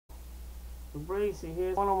Breezy.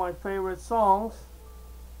 Here's one of my favorite songs.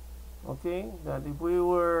 Okay, that if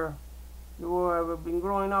you have been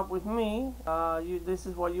growing up with me, this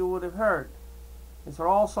is what you would have heard. These are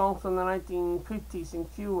all songs from the 1950s in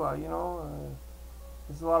Cuba.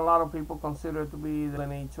 This is what a lot of people consider to be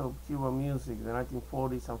the age of Cuban music, the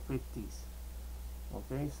 1940s and 50s.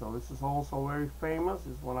 Okay, so this is also very famous.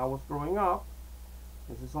 This is when I was growing up.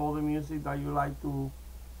 This is all the music that you like to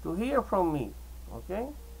hear from me. Okay,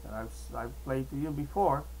 that I've played to you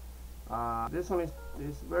before. This one is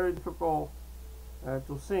very difficult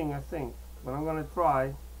to sing, I think, but I'm gonna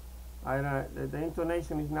try. The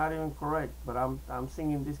intonation is not even correct, but I'm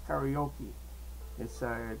singing this karaoke. It's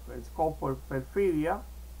called Perfidia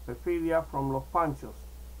from Los Panchos.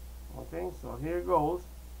 Okay, so here goes.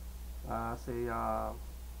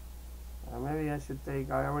 Maybe I should take.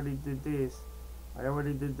 I already did this. I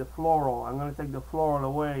already did the floral. I'm gonna take the floral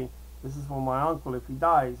away. This is for my uncle. If he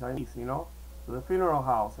dies, to the funeral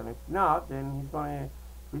house. And if not, then he's gonna.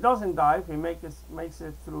 If he doesn't die, if he makes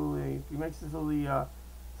it through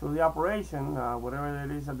the operation, whatever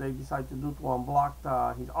it is that they decide to do to unblock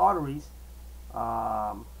his arteries,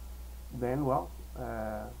 then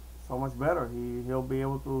so much better. He'll be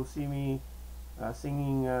able to see me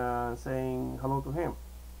singing, saying hello to him.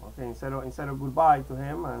 Okay, instead of goodbye to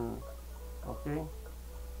him. And okay,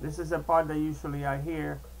 this is the part that usually I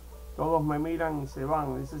hear. Todos me miran y se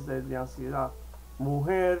van. This is de ansiedad.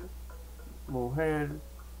 Mujer, mujer,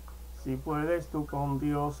 si puedes tú con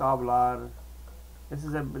Dios hablar. This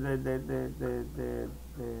is the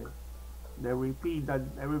repeat that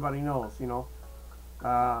everybody knows,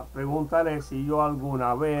 Preguntaré si yo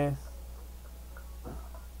alguna vez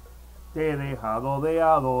te he dejado de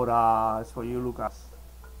adorar. It's for you, Lucas.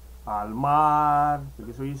 Al mar,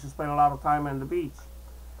 because we used to spend a lot of time on the beach.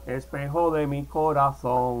 Espejo de mi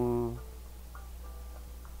corazón,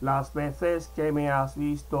 las veces que me has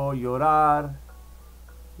visto llorar,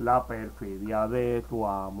 la perfidia de tu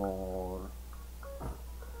amor.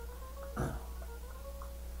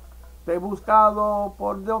 Te he buscado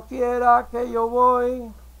por doquiera que yo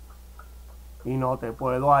voy y no te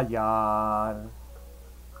puedo hallar.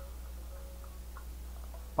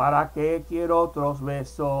 ¿Para qué quiero otros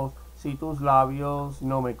besos si tus labios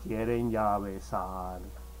no me quieren ya besar?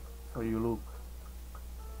 So you look.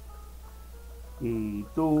 Y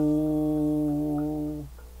tú,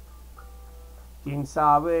 quién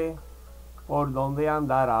sabe por dónde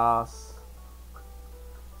andarás.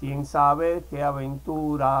 Quién sabe qué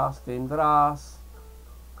aventuras tendrás,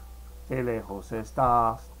 qué lejos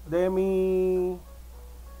estás de mí.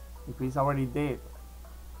 If he's already dead,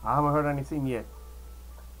 I haven't heard anything yet.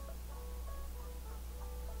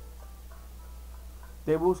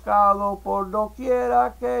 Te he buscado por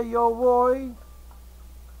doquiera que yo voy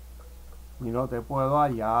y no te puedo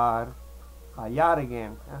hallar. Hallar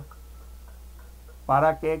again.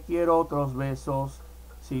 ¿Para qué quiero otros besos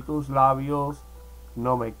si tus labios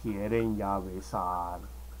no me quieren ya besar?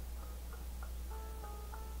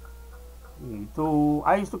 Y tú,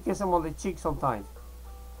 I used to kiss him on the cheek sometimes.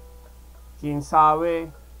 ¿Quién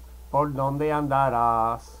sabe por dónde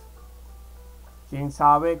andarás? ¿Quién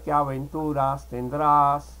sabe qué aventuras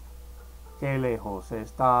tendrás? Qué lejos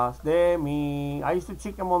estás de mí. I used to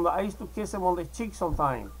kiss him on the cheek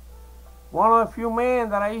sometimes. One of the few men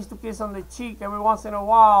that I used to kiss on the cheek every once in a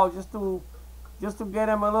while, just to get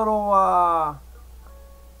him a little.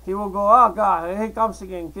 He will go, oh God, here he comes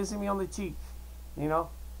again, kissing me on the cheek. It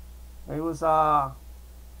was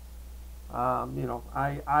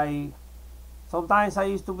sometimes I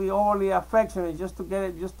used to be overly affectionate just to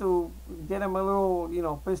get him a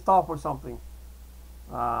little, pissed off or something.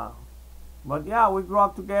 But yeah, we grew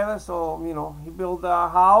up together, so he built a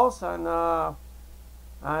house and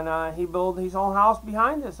he built his own house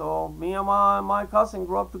behind us. So me and my cousin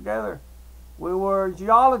grew up together. We were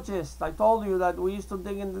geologists. I told you that we used to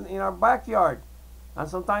dig in our backyard, and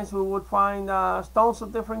sometimes we would find stones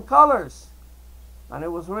of different colors, and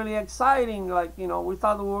it was really exciting. Like we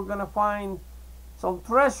thought we were gonna find some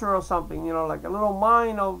treasure or something, like a little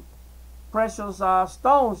mine of precious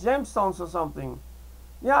stones, gemstones or something.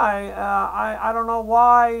 Yeah, I don't know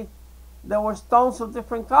why there were stones of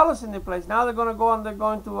different colors in the place. Now they're gonna go and they're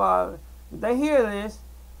going to, if they hear this,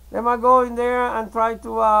 they might go in there and try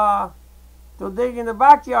to dig in the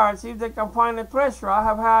backyard, see if they can find a treasure.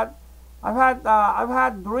 I've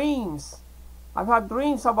had dreams. I've had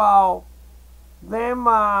dreams about them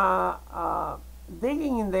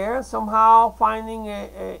digging in there, somehow finding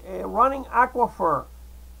a running aquifer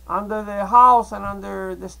under the house and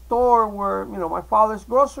under the store where, my father's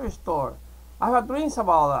grocery store. I've had dreams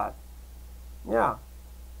about that. Yeah.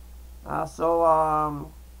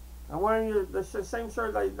 I'm wearing the same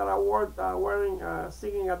shirt that I wore wearing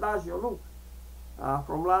singing Adagio. Look,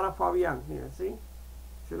 from Lara Fabian here. See?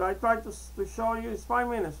 Should I try to show you? It's 5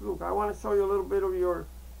 minutes. Look, I want to show you a little bit of your.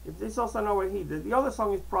 If this also no overheat. The other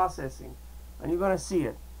song is processing, and you're gonna see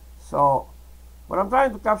it. So, but I'm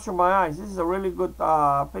trying to capture my eyes. This is a really good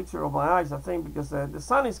picture of my eyes, I think, because the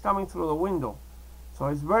sun is coming through the window, so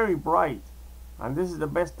it's very bright, and this is the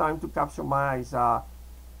best time to capture my eyes. I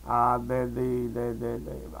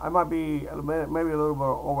might be maybe a little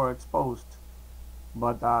bit overexposed,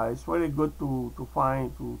 but it's really good to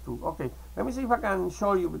find okay, let me see if I can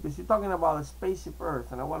show you, because you're talking about a spaceship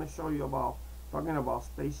Earth, and I want to show you about talking about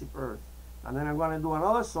spaceship Earth, and then I'm going to do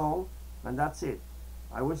another song, and that's it.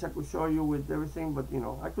 I wish I could show you with everything, but you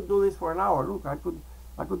know, I could do this for an hour. Look, I could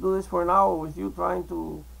do this for an hour with you trying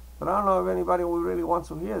to, but I don't know if anybody will really wants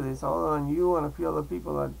to hear this other than you and a few other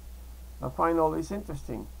people that find all this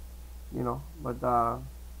interesting, you know. But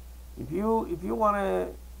if you want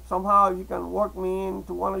to somehow, if you can work me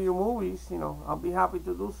into one of your movies, you know, I'll be happy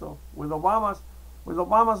to do so with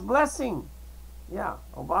Obama's blessing. Yeah,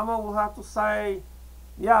 Obama will have to say,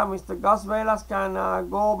 yeah, Mr. Gus Velas can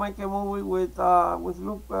go make a movie with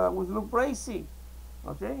Luke Bracey.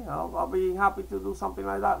 Okay, I'll be happy to do something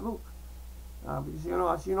like that, Luke. Because you know,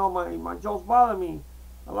 as you know, my jaws bother me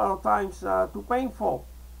a lot of times, too painful.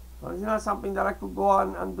 So it's not something that I could go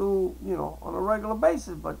on and do, you know, on a regular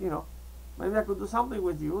basis. But you know, maybe I could do something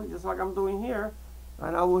with you, just like I'm doing here,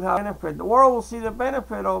 and I would have benefit. The world will see the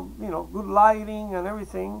benefit of, you know, good lighting and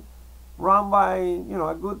everything, run by, you know,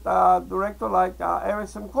 a good director like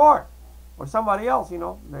Erickson Court or somebody else, you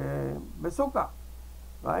know, the Bazooka,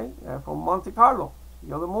 right, from Monte Carlo,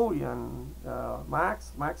 the other movie, and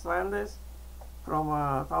Max Landis from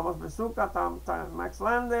Thomas Bazooka, Max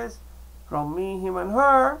Landis from Me, Him, and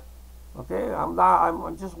Her. Okay, I'm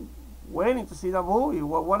just waiting to see the movie.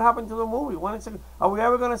 What happened to the movie? Are we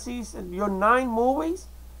ever going to see your 9 movies?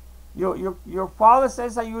 Your father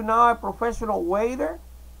says that you're now a professional waiter.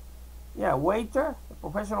 Yeah, waiter, a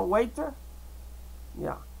professional waiter.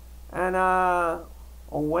 Yeah, and a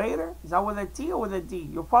waiter, is that with a T or with a D?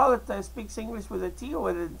 Your father speaks English with a T or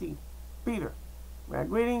with a D? Peter.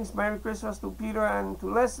 Greetings, Merry Christmas to Peter and to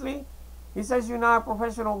Leslie. He says you're now a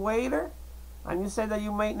professional waiter, and you said that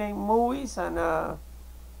you make name movies, and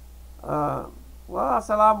well, that's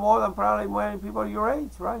a lot more than probably many people your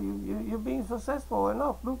age, right? You're being successful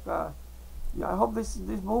enough. Look, yeah, I hope this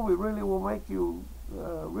movie really will make you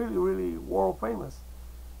really world famous.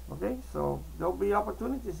 Okay, so there'll be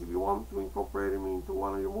opportunities if you want to incorporate me into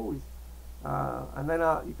one of your movies, and then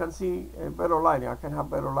you can see better lighting. I can have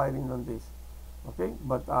better lighting than this. Okay,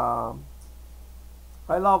 but I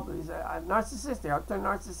love narcissistic. I turned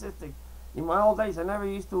narcissistic in my old days. I never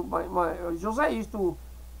used to. Jose used to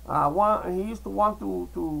want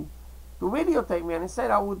to videotape me, and he said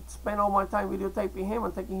I would spend all my time videotaping him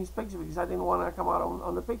and taking his pictures because I didn't want to come out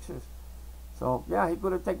on the pictures. So yeah, he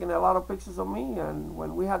could have taken a lot of pictures of me, and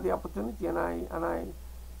when we had the opportunity, and I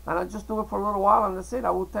just do it for a little while, and that's it.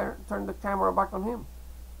 I would turn the camera back on him.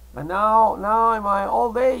 And now in my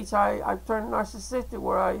old age, I've turned narcissistic,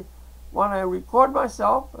 where I want to record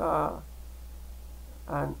myself,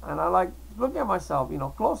 and I like looking at myself, you know,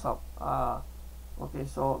 close up. Okay,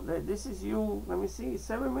 so this is you. Let me see,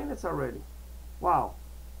 7 minutes already. Wow.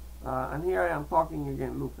 And here I am talking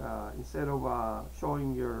again. Look, instead of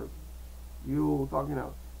showing you talking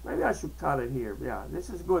out, maybe I should cut it here. Yeah, this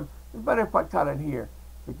is good. It's better if I cut it here,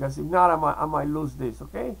 because if not, I might lose this.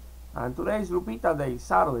 Okay. And today is Lupita Day,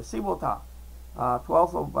 Saturday, Sibota,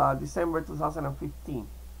 12th of December 2015.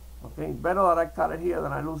 Okay, better that I cut it here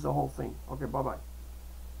than I lose the whole thing. Okay, bye bye.